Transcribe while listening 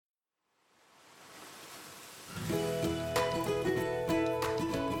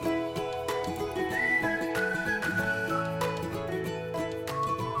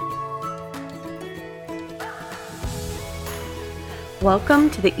Welcome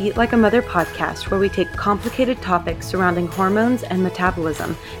to the Eat Like a Mother podcast, where we take complicated topics surrounding hormones and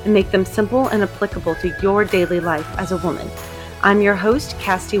metabolism and make them simple and applicable to your daily life as a woman. I'm your host,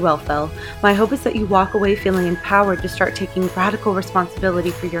 Casty Wellfell. My hope is that you walk away feeling empowered to start taking radical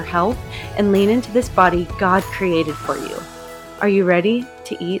responsibility for your health and lean into this body God created for you. Are you ready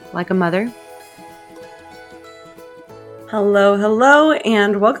to eat like a mother? Hello,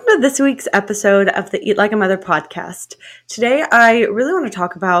 and welcome to this week's episode of the Eat Like a Mother podcast. Today, I really want to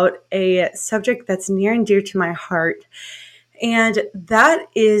talk about a subject that's near and dear to my heart, and that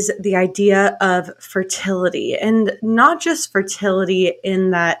is the idea of fertility. And not just fertility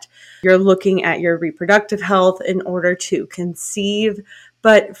in that you're looking at your reproductive health in order to conceive,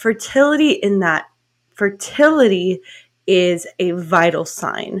 but fertility in that fertility is a vital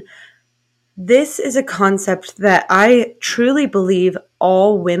sign. This is a concept that I truly believe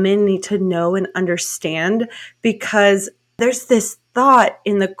all women need to know and understand, because there's this thought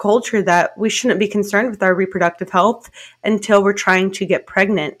in the culture that we shouldn't be concerned with our reproductive health until we're trying to get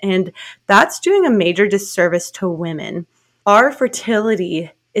pregnant. And that's doing a major disservice to women. Our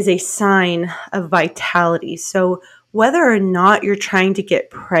fertility is a sign of vitality. So whether or not you're trying to get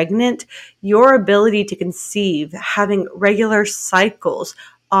pregnant, your ability to conceive, having regular cycles,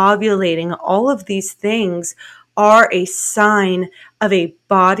 ovulating, all of these things are a sign of a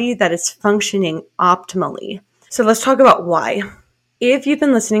body that is functioning optimally. So let's talk about why. If you've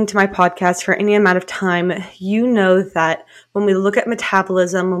been listening to my podcast for any amount of time, you know that when we look at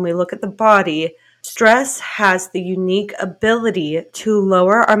metabolism, when we look at the body, stress has the unique ability to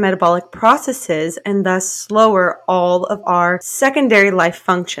lower our metabolic processes and thus slower all of our secondary life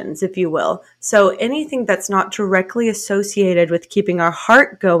functions, if you will. So anything that's not directly associated with keeping our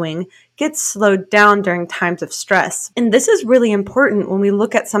heart going gets slowed down during times of stress. And this is really important when we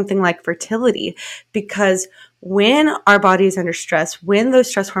look at something like fertility, because when our body is under stress, when those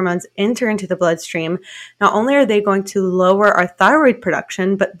stress hormones enter into the bloodstream, not only are they going to lower our thyroid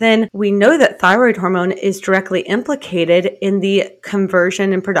production, but then we know that thyroid hormone is directly implicated in the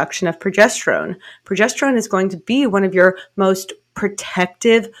conversion and production of progesterone. Progesterone is going to be one of your most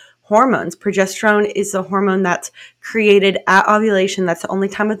protective hormones. Progesterone is a hormone that's created at ovulation. That's the only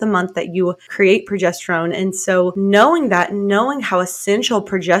time of the month that you create progesterone. And so knowing how essential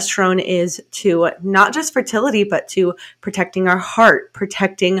progesterone is to not just fertility, but to protecting our heart,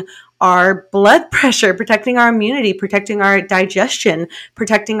 protecting our blood pressure, protecting our immunity, protecting our digestion,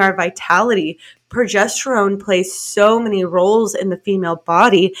 protecting our vitality. Progesterone plays so many roles in the female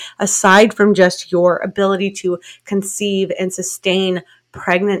body, aside from just your ability to conceive and sustain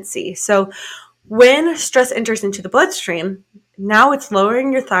pregnancy. So when stress enters into the bloodstream, now it's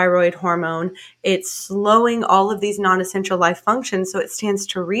lowering your thyroid hormone. It's slowing all of these non-essential life functions. So it stands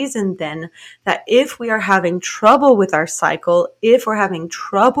to reason then that if we are having trouble with our cycle, if we're having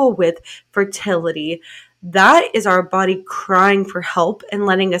trouble with fertility, that is our body crying for help and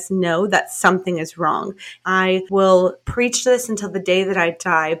letting us know that something is wrong. I will preach this until the day that I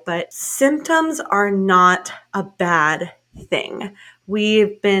die, but symptoms are not a bad thing.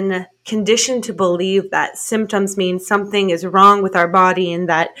 We've been conditioned to believe that symptoms mean something is wrong with our body and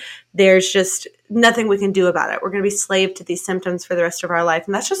that there's just nothing we can do about it. We're going to be slave to these symptoms for the rest of our life.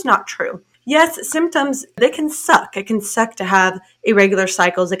 And that's just not true. Yes, symptoms, they can suck. It can suck to have irregular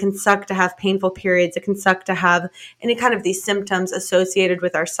cycles. It can suck to have painful periods. It can suck to have any kind of these symptoms associated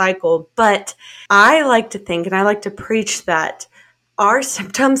with our cycle. But I like to think, and I like to preach that our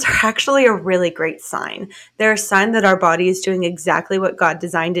symptoms are actually a really great sign. They're a sign that our body is doing exactly what God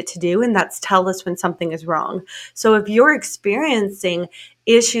designed it to do, and that's tell us when something is wrong. So if you're experiencing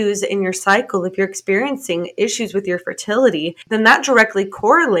issues in your cycle, if you're experiencing issues with your fertility, then that directly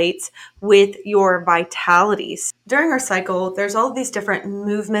correlates with your vitalities. During our cycle, there's all these different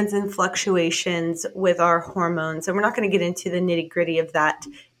movements and fluctuations with our hormones, and we're not going to get into the nitty-gritty of that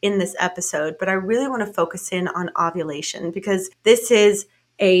in this episode, but I really want to focus in on ovulation, because this is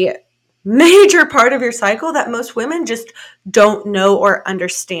a major part of your cycle that most women just don't know or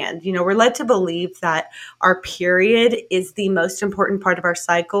understand. You know, we're led to believe that our period is the most important part of our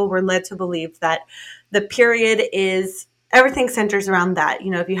cycle. We're led to believe that the period is, everything centers around that. You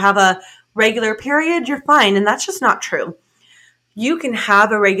know, if you have a regular period, you're fine. And that's just not true. You can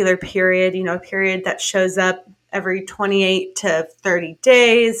have a regular period, you know, a period that shows up every 28 to 30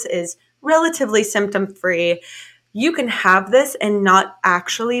 days, is relatively symptom-free. You can have this and not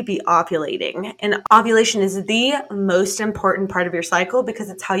actually be ovulating. And ovulation is the most important part of your cycle because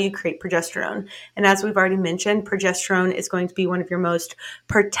it's how you create progesterone. And as we've already mentioned, progesterone is going to be one of your most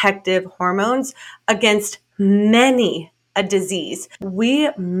protective hormones against many a disease. We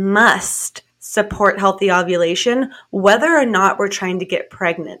must support healthy ovulation, whether or not we're trying to get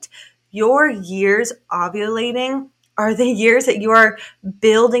pregnant. Your years ovulating are the years that you are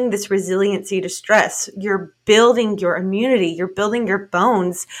building this resiliency to stress. You're building your immunity. You're building your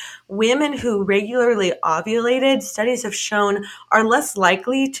bones. Women who regularly ovulated, studies have shown, are less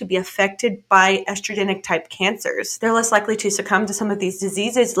likely to be affected by estrogenic type cancers. They're less likely to succumb to some of these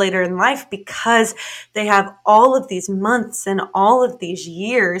diseases later in life because they have all of these months and all of these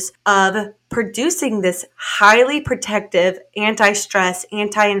years of producing this highly protective, anti-stress,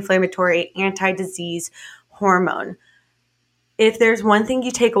 anti-inflammatory, anti-disease hormone. If there's one thing you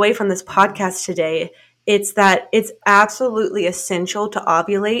take away from this podcast today, it's that it's absolutely essential to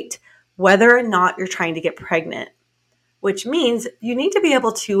ovulate whether or not you're trying to get pregnant, which means you need to be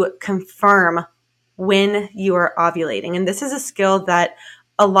able to confirm when you are ovulating. And this is a skill that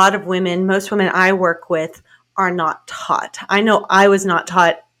a lot of women, most women I work with, are not taught. I know I was not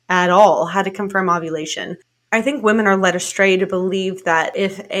taught at all how to confirm ovulation. I think women are led astray to believe that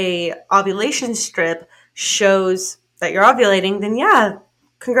if a ovulation strip shows that you're ovulating, then yeah,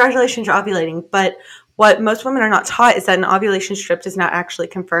 congratulations, you're ovulating. But what most women are not taught is that an ovulation strip does not actually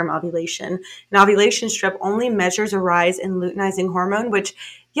confirm ovulation. An ovulation strip only measures a rise in luteinizing hormone, which,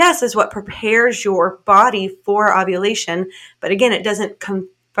 yes, is what prepares your body for ovulation. But again, it doesn't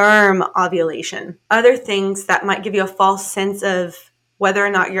confirm ovulation. Other things that might give you a false sense of whether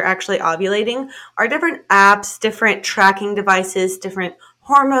or not you're actually ovulating are different apps, different tracking devices, different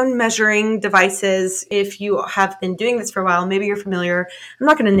hormone measuring devices. If you have been doing this for a while, maybe you're familiar. I'm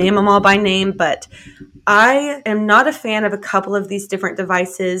not going to name them all by name, but I am not a fan of a couple of these different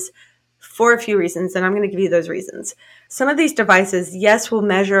devices for a few reasons, and I'm going to give you those reasons. Some of these devices, yes, will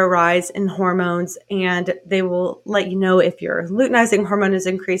measure a rise in hormones, and they will let you know if your luteinizing hormone is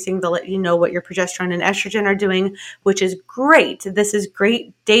increasing. They'll let you know what your progesterone and estrogen are doing, which is great. This is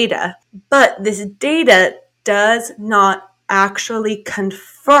great data, but this data does not actually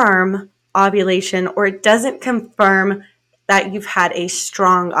confirm ovulation, or it doesn't confirm that you've had a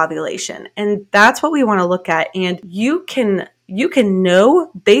strong ovulation. And that's what we want to look at. And you can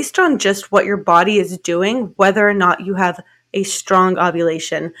know based on just what your body is doing whether or not you have a strong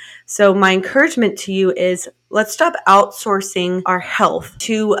ovulation. So my encouragement to you is, let's stop outsourcing our health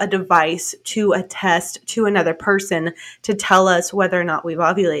to a device, to a test, to another person to tell us whether or not we've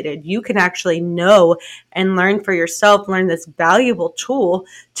ovulated. You can actually know and learn for yourself, learn this valuable tool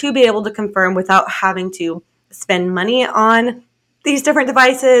to be able to confirm without having to spend money on these different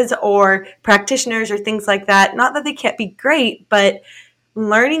devices or practitioners or things like that. Not that they can't be great, but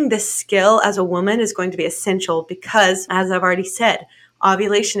learning this skill as a woman is going to be essential because, as I've already said,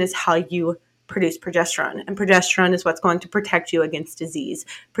 ovulation is how you produce progesterone, and progesterone is what's going to protect you against disease.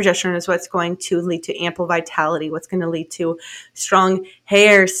 Progesterone is what's going to lead to ample vitality, what's going to lead to strong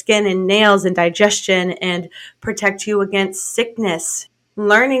hair, skin, and nails and digestion, and protect you against sickness.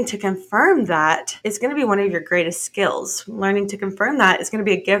 Learning to confirm that is going to be one of your greatest skills. Learning to confirm that is going to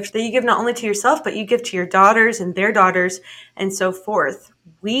be a gift that you give not only to yourself, but you give to your daughters and their daughters and so forth.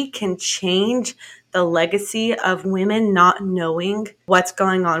 We can change the legacy of women not knowing what's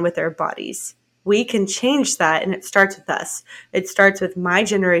going on with their bodies. We can change that, and it starts with us. It starts with my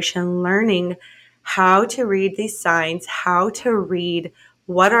generation learning how to read these signs, how to read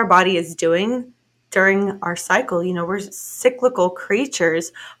what our body is doing during our cycle. You know, we're cyclical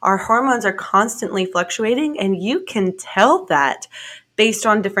creatures. Our hormones are constantly fluctuating, and you can tell that based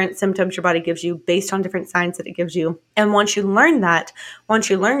on different symptoms your body gives you, based on different signs that it gives you. And once you learn that, once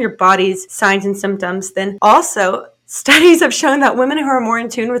you learn your body's signs and symptoms, then also studies have shown that women who are more in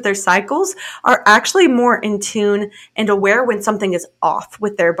tune with their cycles are actually more in tune and aware when something is off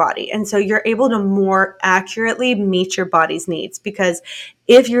with their body. And so you're able to more accurately meet your body's needs, because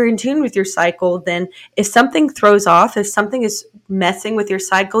if you're in tune with your cycle, then if something throws off, if something is messing with your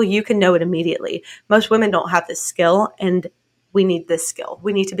cycle, you can know it immediately. Most women don't have this skill, and we need this skill.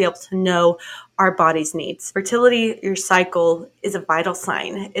 We need to be able to know our body's needs. Fertility, your cycle, is a vital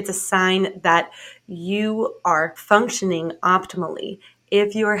sign. It's a sign that you are functioning optimally.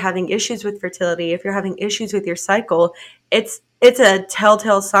 If you are having issues with fertility, if you're having issues with your cycle, it's a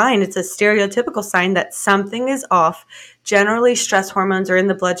telltale sign. It's a stereotypical sign that something is off. Generally, stress hormones are in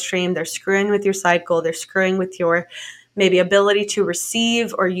the bloodstream. They're screwing with your cycle. They're screwing with your maybe ability to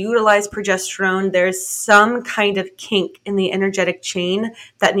receive or utilize progesterone. There's some kind of kink in the energetic chain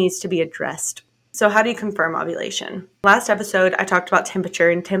that needs to be addressed. So how do you confirm ovulation? Last episode, I talked about temperature,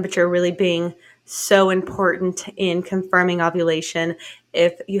 and temperature really being so important in confirming ovulation.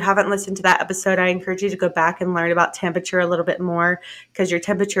 If you haven't listened to that episode, I encourage you to go back and learn about temperature a little bit more, because your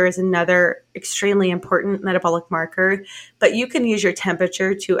temperature is another extremely important metabolic marker. But you can use your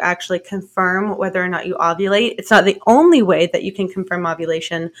temperature to actually confirm whether or not you ovulate. It's not the only way that you can confirm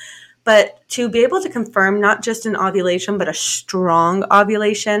ovulation, but to be able to confirm not just an ovulation, but a strong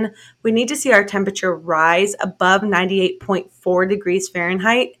ovulation, we need to see our temperature rise above 98.4 degrees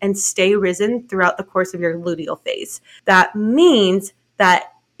Fahrenheit and stay risen throughout the course of your luteal phase. That means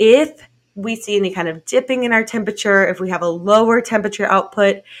that if we see any kind of dipping in our temperature, if we have a lower temperature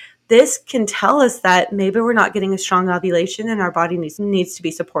output, this can tell us that maybe we're not getting a strong ovulation and our body needs to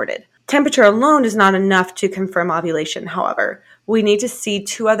be supported. Temperature alone is not enough to confirm ovulation, however. We need to see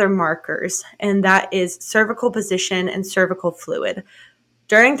two other markers, and that is cervical position and cervical fluid.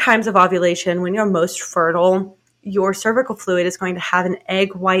 During times of ovulation, when you're most fertile, your cervical fluid is going to have an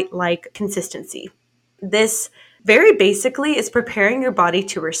egg white-like consistency. This very basically is preparing your body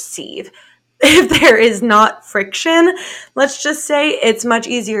to receive. If there is not friction, let's just say it's much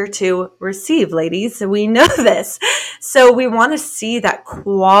easier to receive, ladies. We know this. So we want to see that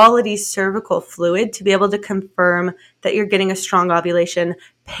quality cervical fluid to be able to confirm that you're getting a strong ovulation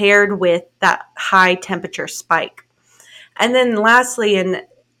paired with that high temperature spike. And then lastly, and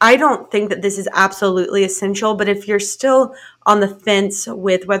I don't think that this is absolutely essential, but if you're still on the fence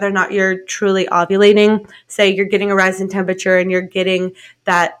with whether or not you're truly ovulating, say you're getting a rise in temperature and you're getting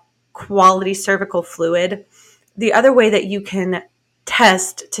that quality cervical fluid, the other way that you can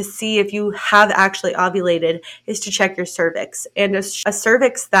test to see if you have actually ovulated is to check your cervix. And a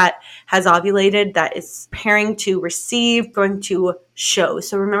cervix that has ovulated, that is preparing to receive, going to show.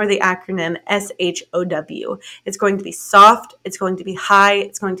 So remember the acronym SHOW. It's going to be soft, it's going to be high,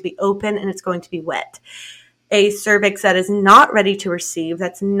 it's going to be open, and it's going to be wet. A cervix that is not ready to receive,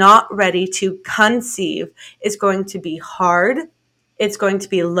 that's not ready to conceive, is going to be hard, it's going to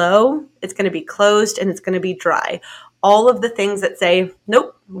be low, it's going to be closed, and it's going to be dry. All of the things that say,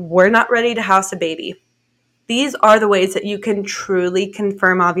 nope, we're not ready to house a baby. These are the ways that you can truly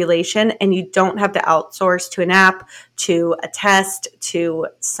confirm ovulation, and you don't have to outsource to an app, to a test, to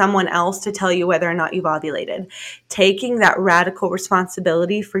someone else to tell you whether or not you've ovulated. Taking that radical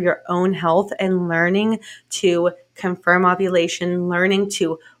responsibility for your own health and learning to confirm ovulation, learning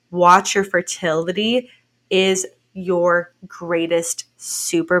to watch your fertility is your greatest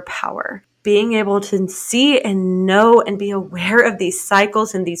superpower. Being able to see and know and be aware of these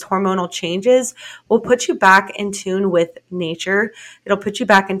cycles and these hormonal changes will put you back in tune with nature. It'll put you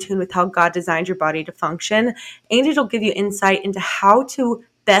back in tune with how God designed your body to function, and it'll give you insight into how to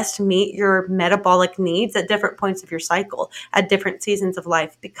best meet your metabolic needs at different points of your cycle, at different seasons of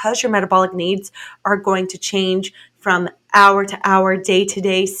life, because your metabolic needs are going to change from hour to hour, day to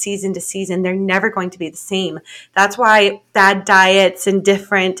day, season to season. They're never going to be the same. That's why bad diets and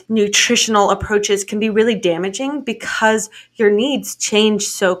different nutritional approaches can be really damaging, because your needs change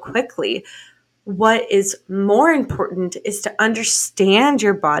so quickly. What is more important is to understand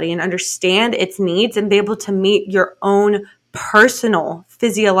your body and understand its needs and be able to meet your own personal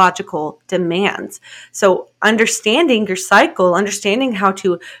physiological demands. So understanding your cycle, understanding how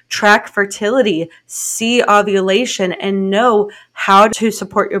to track fertility, see ovulation, and know how to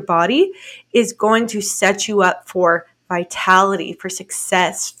support your body is going to set you up for vitality, for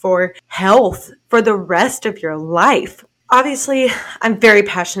success, for health, for the rest of your life. Obviously, I'm very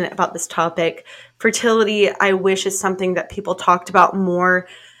passionate about this topic. Fertility, I wish, is something that people talked about more,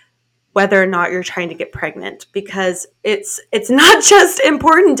 whether or not you're trying to get pregnant, because it's not just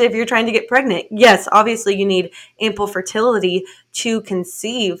important if you're trying to get pregnant. Yes, obviously you need ample fertility to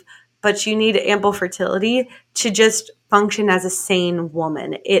conceive, but you need ample fertility to just function as a sane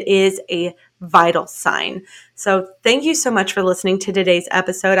woman. It is a vital sign. So thank you so much for listening to today's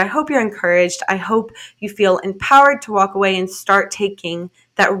episode. I hope you're encouraged. I hope you feel empowered to walk away and start taking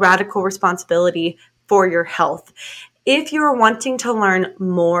that radical responsibility for your health. If you're wanting to learn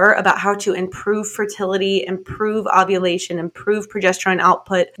more about how to improve fertility, improve ovulation, improve progesterone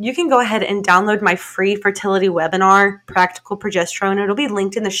output, you can go ahead and download my free fertility webinar, Practical Progesterone. It'll be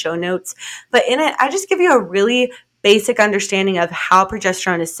linked in the show notes. But in it, I just give you a really basic understanding of how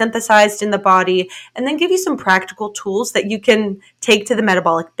progesterone is synthesized in the body, and then give you some practical tools that you can take to the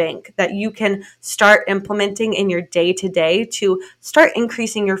metabolic bank, that you can start implementing in your day-to-day to start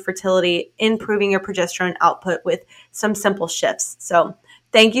increasing your fertility, improving your progesterone output with some simple shifts. So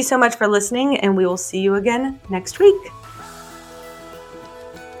thank you so much for listening, and we will see you again next week.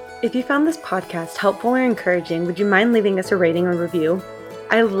 If you found this podcast helpful or encouraging, would you mind leaving us a rating or review?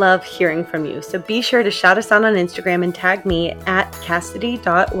 I love hearing from you, so be sure to shout us out on Instagram and tag me at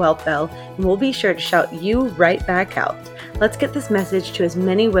cassidy.welpbell, and we'll be sure to shout you right back out. Let's get this message to as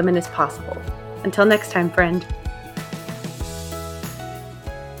many women as possible. Until next time, friend.